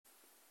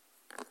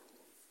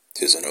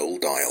'tis an old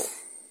dial,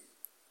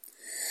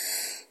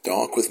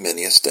 dark with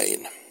many a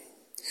stain,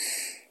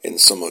 in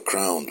summer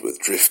crowned with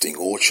drifting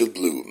orchard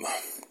bloom,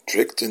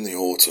 tricked in the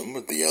autumn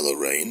with the yellow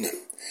rain,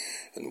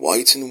 and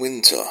white in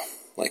winter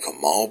like a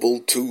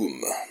marble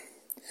tomb.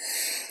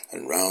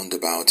 And round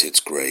about its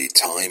grey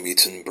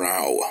time-eaten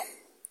brow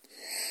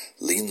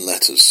lean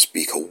letters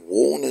speak a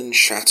worn and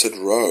shattered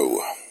row.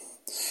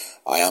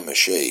 I am a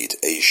shade,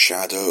 a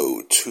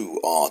shadow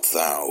too art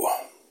thou.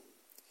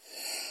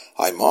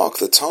 I mark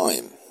the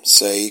time,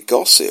 say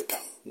gossip,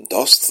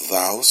 dost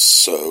thou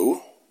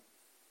so?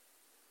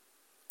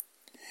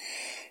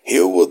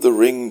 Here would the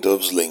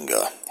ring-doves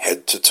linger,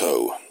 head to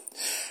toe,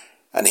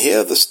 and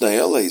here the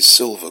snail a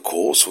silver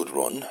course would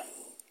run,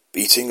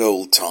 beating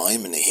old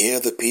time, and here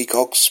the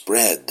peacock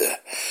spread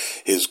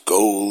his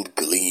gold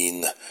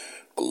gleam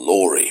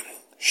glory,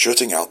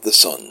 shutting out the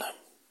sun.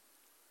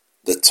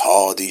 The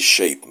tardy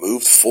shape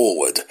moved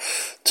forward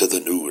to the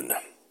noon.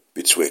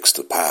 Betwixt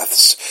the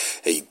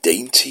paths a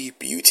dainty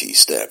beauty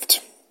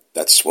stepped,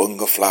 that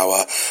swung a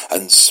flower,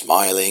 and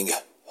smiling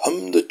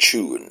hummed a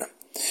tune,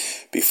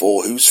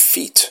 before whose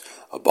feet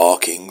a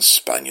barking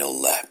spaniel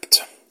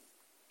leapt.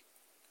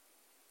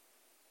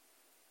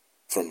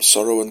 From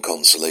Sorrow and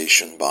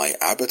Consolation by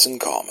Abbott and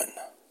Carman.